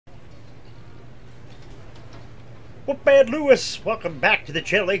Bad Lewis, welcome back to the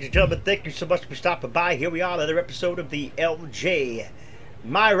channel, ladies and gentlemen. Thank you so much for stopping by. Here we are, another episode of the LJ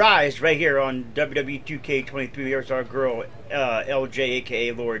My Rise, right here on WWE 2K23. Here's our girl, LJ,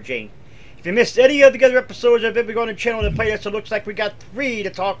 aka Laura Jane. If you missed any of the other episodes, I've been going to the channel to play this. It looks like we got 3 to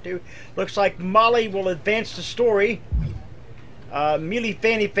talk to. Looks like Molly will advance the story. Mealy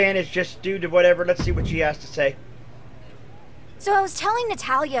Fanny Fan is just due to whatever. Let's see what she has to say. So I was telling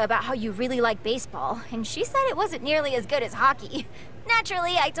Natalia about how you really like baseball, and she said it wasn't nearly as good as hockey.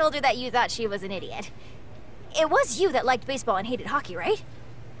 Naturally, I told her that you thought she was an idiot. It was you that liked baseball and hated hockey, right?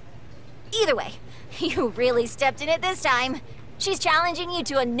 Either way, you really stepped in it this time. She's challenging you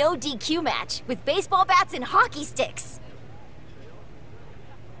to a no DQ match with baseball bats and hockey sticks.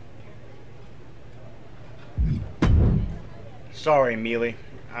 Sorry, Mealy.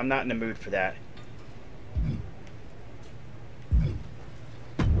 I'm not in the mood for that.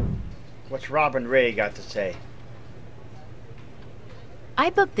 What's Robin Ray got to say? I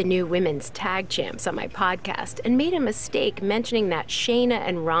booked the new women's tag champs on my podcast and made a mistake mentioning that Shayna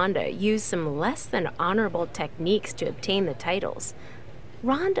and Ronda used some less than honorable techniques to obtain the titles.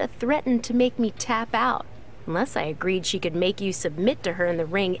 Ronda threatened to make me tap out, unless I agreed she could make you submit to her in the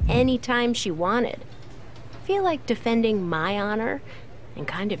ring anytime she wanted. Feel like defending my honor, and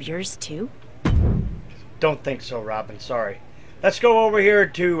kind of yours too? Don't think so, Robin. Sorry. Let's go over here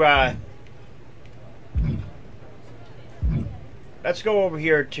to,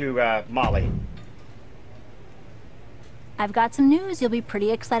 Molly. I've got some news you'll be pretty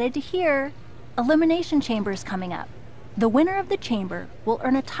excited to hear. Elimination Chamber is coming up. The winner of the Chamber will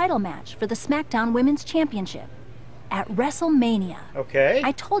earn a title match for the SmackDown Women's Championship at WrestleMania. Okay.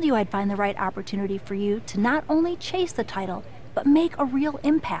 I told you I'd find the right opportunity for you to not only chase the title, but make a real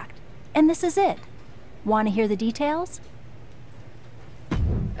impact. And this is it. Want to hear the details?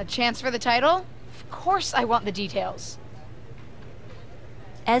 A chance for the title? Of course I want the details.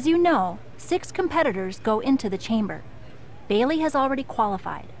 As you know, 6 competitors go into the chamber. Bailey has already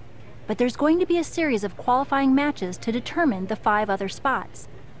qualified, but there's going to be a series of qualifying matches to determine the 5 other spots.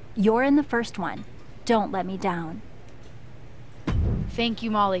 You're in the first one. Don't let me down. Thank you,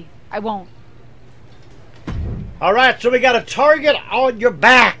 Molly. I won't. Alright, so we got a target on your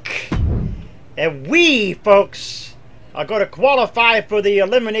back. And we, folks, are going to qualify for the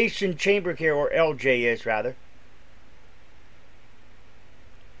Elimination Chamber here, or LJ is, rather.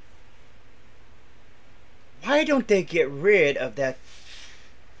 Why don't they get rid of that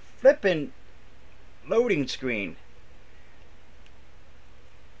flippin' loading screen?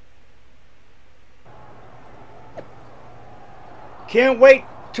 Can't wait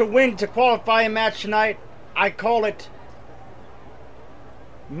to win to qualifying match tonight. I call it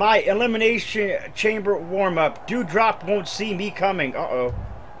my Elimination Chamber warm-up. Dewdrop won't see me coming. Uh-oh.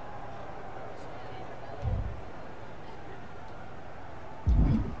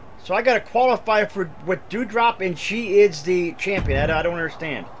 So I got to qualify for with Dewdrop, and she is the champion. I don't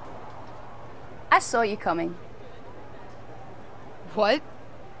understand. I saw you coming. What?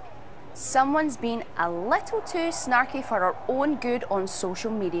 Someone's been a little too snarky for our own good on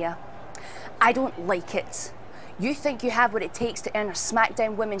social media. I don't like it. You think you have what it takes to earn a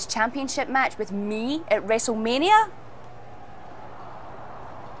SmackDown Women's Championship match with me at WrestleMania?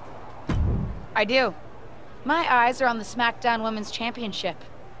 I do. My eyes are on the SmackDown Women's Championship.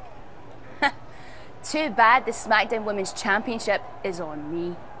 Too bad the SmackDown Women's Championship is on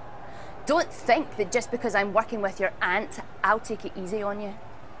me. Don't think that just because I'm working with your aunt, I'll take it easy on you.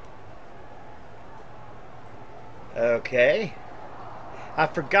 Okay. I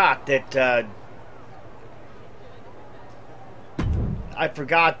forgot that,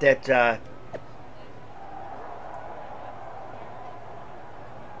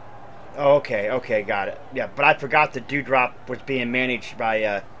 oh, okay, got it. Yeah, but I forgot that Dewdrop was being managed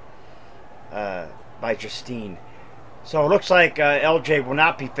by Justine. So it looks like LJ will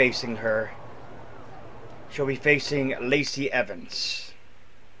not be facing her. She'll be facing Lacey Evans.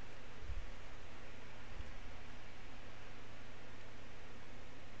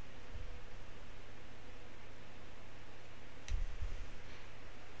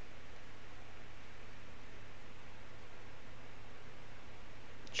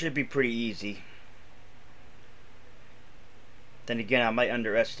 Should be pretty easy. Then again, I might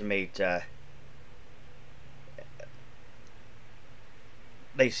underestimate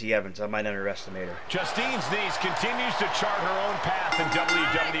Lacey Evans. I might underestimate her. Justine's Niece continues to chart her own path in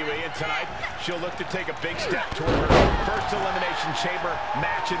WWE, and tonight she'll look to take a big step toward her first Elimination Chamber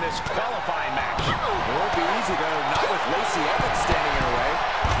match in this qualifying match. It won't be easy, though, not with Lacey Evans standing in her way.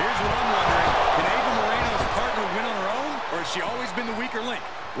 Here's what I'm wondering. Can Ava Moreno's partner win on her own, or has she always been the weaker link?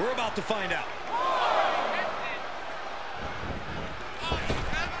 We're about to find out.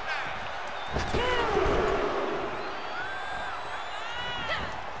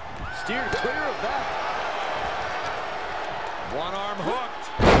 steered clear of that. One arm hooked.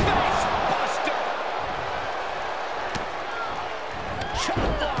 Face buster.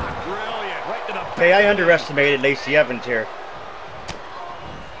 Chop block. Brilliant. Right to the back. Okay, I underestimated Lacey Evans here.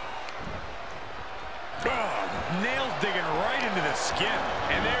 Nails digging right into the skin.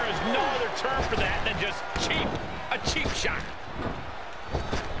 And there is no other term for that than just cheap. A cheap shot.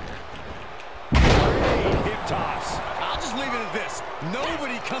 Great hip toss. I'll just leave it at this.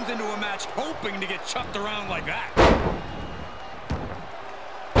 Nobody comes into a match hoping to get chucked around like that.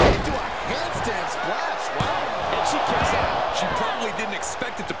 Into a handstand splash. Wow. And she kicks out. She probably didn't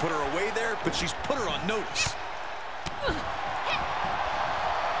expect it to put her away there, but she's put her on notice.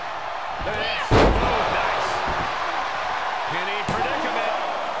 Look at this. Oh, nice. Penny predicament.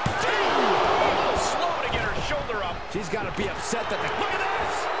 Oh, slow to get her shoulder up. She's got to be upset that look at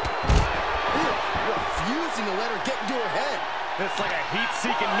this. Refusing to let her get into her head. It's like a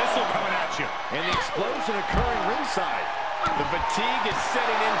heat-seeking missile coming at you. And the explosion occurring ringside. The fatigue is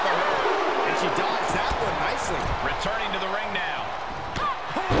setting in for her. And she dodged that one nicely. Returning to the ring now.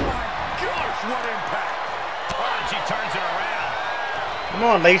 Oh my gosh, what impact. Oh, and she turns it around. Come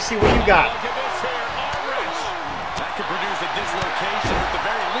on, Lacey, what you got? Look at this here, arm wrench. That could produce a dislocation, at the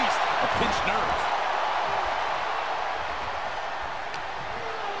very least, a pinched nerve.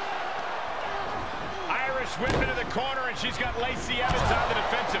 Irish whip into the corner, and she's got Lacey Evans on the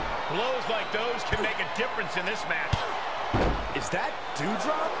defensive. Blows like those can make a difference in this match. Is that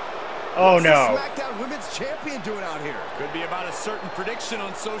Dewdrop? Oh, What's no. the SmackDown Women's Champion doing out here? Could be about a certain prediction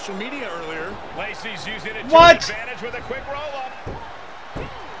on social media earlier. Lacey's using it to What? advantage with a quick roll-up.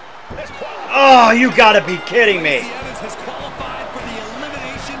 Oh, you gotta be kidding me. Lacey Evans has qualified for the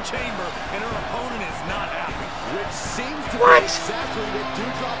Elimination Chamber, and her opponent is not happy. Which seems to What? be exactly what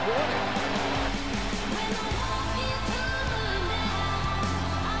Dewdrop wanted.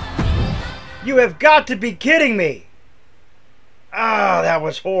 You have got to be kidding me. Ah, that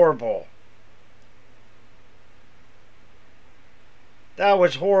was horrible. That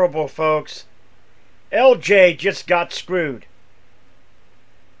was horrible, folks. LJ just got screwed.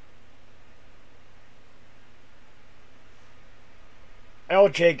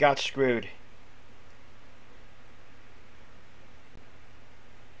 LJ got screwed.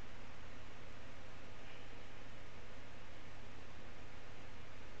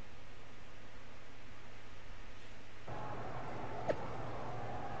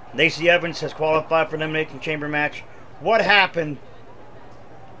 Lacey Evans has qualified for an Elimination Chamber match. What happened?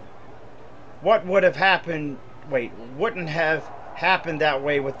 What would have happened? Wait, wouldn't have happened that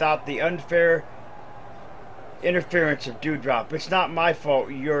way without the unfair interference of Dewdrop. It's not my fault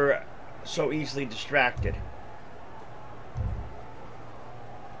you're so easily distracted.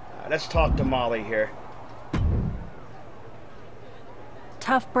 Let's talk to Molly here.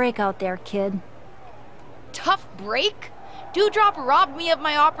 Tough break out there, kid. Tough break? Dewdrop robbed me of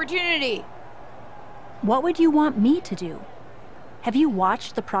my opportunity. What would you want me to do? Have you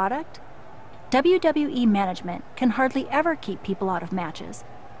watched the product? WWE management can hardly ever keep people out of matches,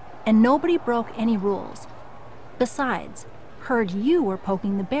 and nobody broke any rules. Besides, heard you were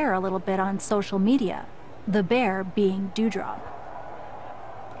poking the bear a little bit on social media, the bear being Dewdrop.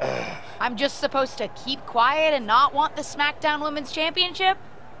 I'm just supposed to keep quiet and not want the SmackDown Women's Championship?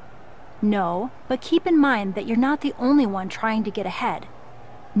 No, but keep in mind that you're not the only one trying to get ahead.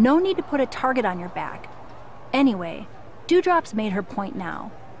 No need to put a target on your back. Anyway, Dewdrop's made her point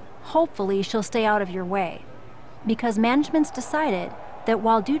now. Hopefully she'll stay out of your way, because management's decided that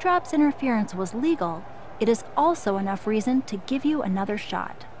while Dewdrop's interference was legal, it is also enough reason to give you another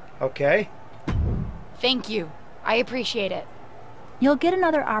shot. Okay. Thank you. I appreciate it. You'll get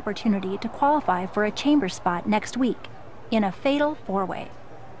another opportunity to qualify for a chamber spot next week in a fatal four-way.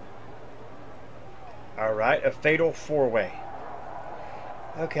 Alright, a fatal four-way.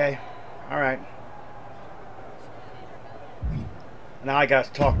 Okay, alright. Now I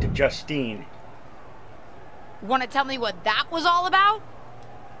gotta talk to Justine. Want to tell me what that was all about?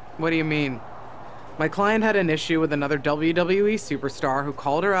 What do you mean? My client had an issue with another WWE superstar who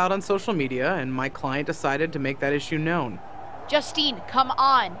called her out on social media, and my client decided to make that issue known. Justine, come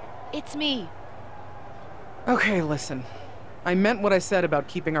on. It's me. Okay, listen. I meant what I said about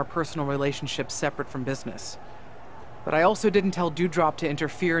keeping our personal relationship separate from business. But I also didn't tell Dewdrop to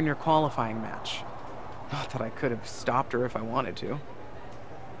interfere in your qualifying match. Not that I could have stopped her if I wanted to.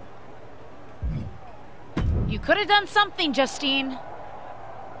 You could have done something, Justine.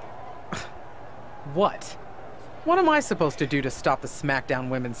 What? What am I supposed to do to stop the SmackDown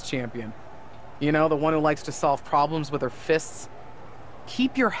Women's Champion? You know, the one who likes to solve problems with her fists?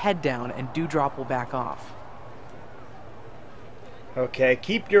 Keep your head down and Dewdrop will back off. Okay,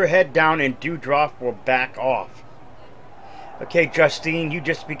 keep your head down and Dewdrop will back off. Okay, Justine, you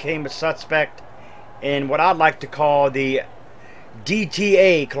just became a suspect in what I'd like to call the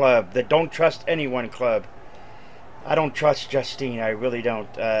DTA club, the Don't Trust Anyone club. I don't trust Justine, I really don't.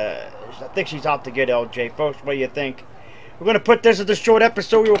 I think she's out to get LJ. Folks, what do you think? We're going to put this as a short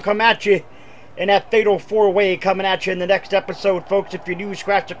episode. We will come at you in that fatal four-way coming at you in the next episode. Folks, if you're new,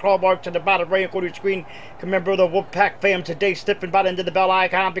 scratch the claw marks on the bottom right corner of your screen. Remember the Wolfpack fam today, sniffing by into the bell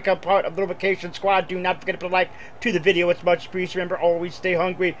icon. Become part of the notification squad. Do not forget to put a like to the video. It's much appreciated. Remember, always stay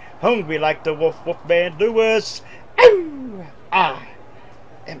hungry. Hungry like the Wolfman Lewis. Ow! I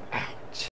am out.